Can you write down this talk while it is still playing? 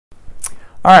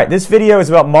All right, this video is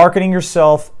about marketing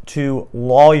yourself to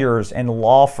lawyers and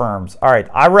law firms. All right,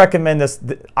 I recommend this.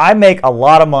 I make a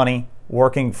lot of money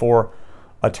working for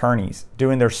attorneys,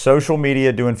 doing their social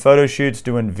media, doing photo shoots,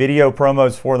 doing video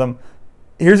promos for them.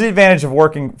 Here's the advantage of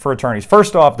working for attorneys.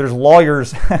 First off, there's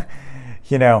lawyers.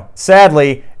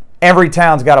 Sadly, every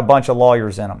town's got a bunch of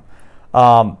lawyers in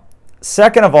them.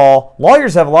 Second of all,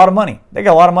 lawyers have a lot of money. They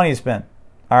got a lot of money to spend.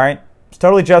 All right, it's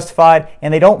totally justified,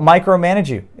 and they don't micromanage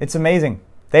you. It's amazing.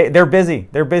 They're busy.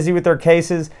 They're busy with their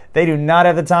cases. They do not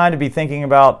have the time to be thinking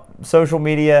about social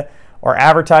media or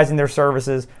advertising their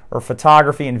services or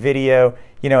photography and video.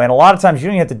 And a lot of times you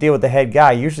don't even have to deal with the head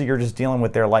guy. Usually you're just dealing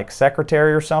with their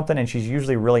secretary or something, and she's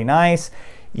usually really nice,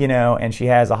 and she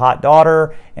has a hot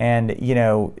daughter, and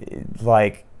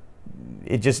it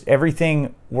just,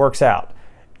 everything works out.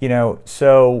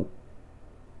 So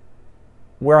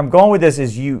where I'm going with this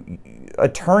is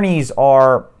attorneys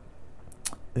are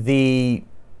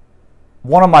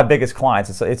one of my biggest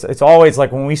clients. It's always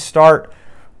like when we start,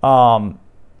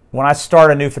 when I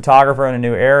start a new photographer in a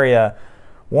new area,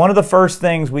 one of the first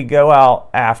things we go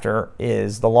out after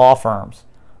is the law firms,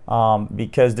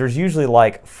 because there's usually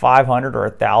like 500 or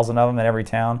 1,000 of them in every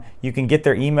town. You can get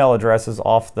their email addresses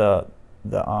off the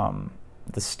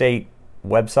state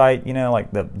website,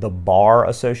 like the Bar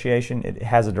Association. It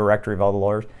has a directory of all the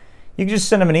lawyers. You can just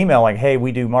send them an email like, hey,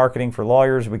 we do marketing for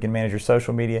lawyers. We can manage your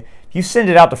social media. If you send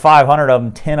it out to 500 of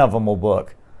them, 10 of them will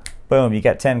book. Boom, you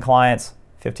got 10 clients,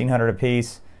 1,500 a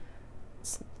piece.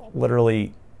 It's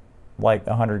literally like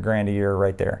 100 grand a year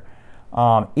right there.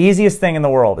 Easiest thing in the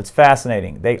world. It's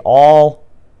fascinating. They've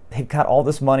got all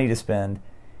this money to spend.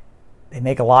 They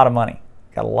make a lot of money.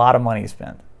 Got a lot of money to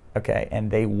spend. Okay, and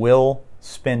they will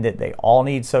spend it. They all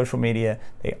need social media.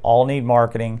 They all need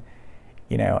marketing,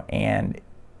 and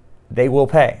they will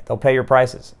pay. They'll pay your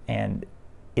prices. And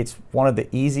it's one of the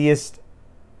easiest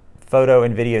photo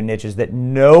and video niches that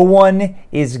no one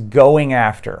is going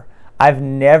after. I've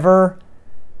never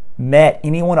met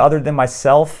anyone other than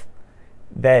myself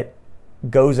that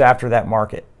goes after that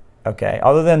market. Okay,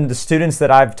 other than the students that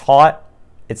I've taught,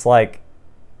 it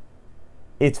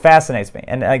fascinates me.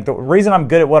 And the reason I'm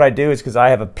good at what I do is because I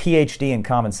have a PhD in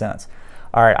common sense.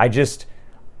 All right,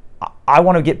 I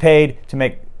want to get paid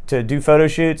to do photo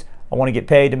shoots. I want to get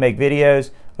paid to make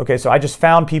videos. Okay, so I just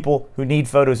found people who need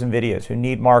photos and videos, who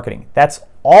need marketing. That's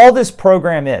all this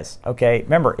program is. Okay,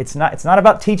 remember, it's not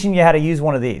about teaching you how to use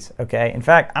one of these. Okay, in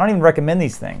fact, I don't even recommend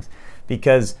these things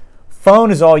because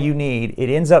phone is all you need.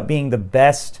 It ends up being the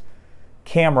best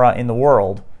camera in the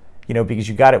world, because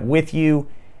you got it with you,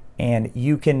 and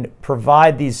you can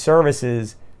provide these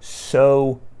services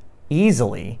so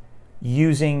easily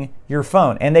using your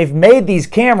phone. And they've made these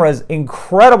cameras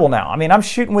incredible now. I mean, I'm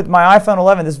shooting with my iPhone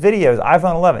 11. This video is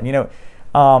iPhone 11.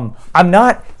 I'm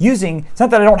not using, it's not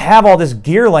that I don't have all this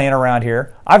gear laying around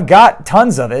here. I've got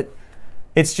tons of it.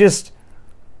 It's just,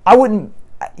 I wouldn't,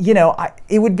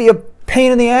 it would be a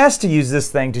pain in the ass to use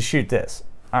this thing to shoot this.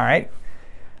 All right.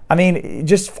 I mean,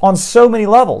 just on so many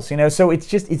levels, so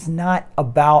it's not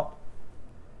about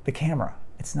the camera.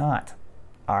 It's not.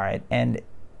 All right. And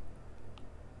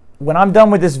when I'm done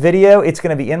with this video, it's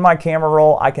going to be in my camera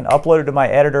roll. I can upload it to my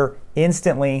editor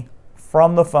instantly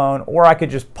from the phone, or I could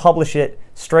just publish it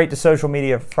straight to social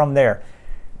media from there.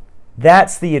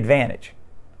 That's the advantage.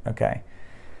 Okay.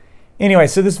 Anyway,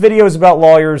 so this video is about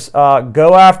lawyers.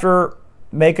 Go after,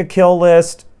 make a kill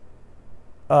list,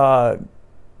 find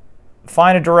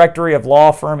a directory of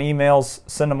law firm emails,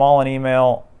 send them all an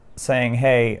email saying,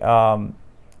 hey,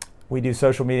 we do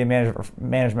social media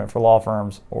management for law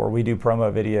firms, or we do promo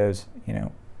videos.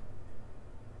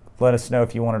 Let us know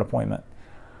if you want an appointment.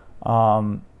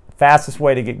 Fastest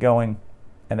way to get going,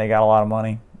 and they got a lot of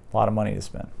money to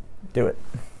spend. Do it.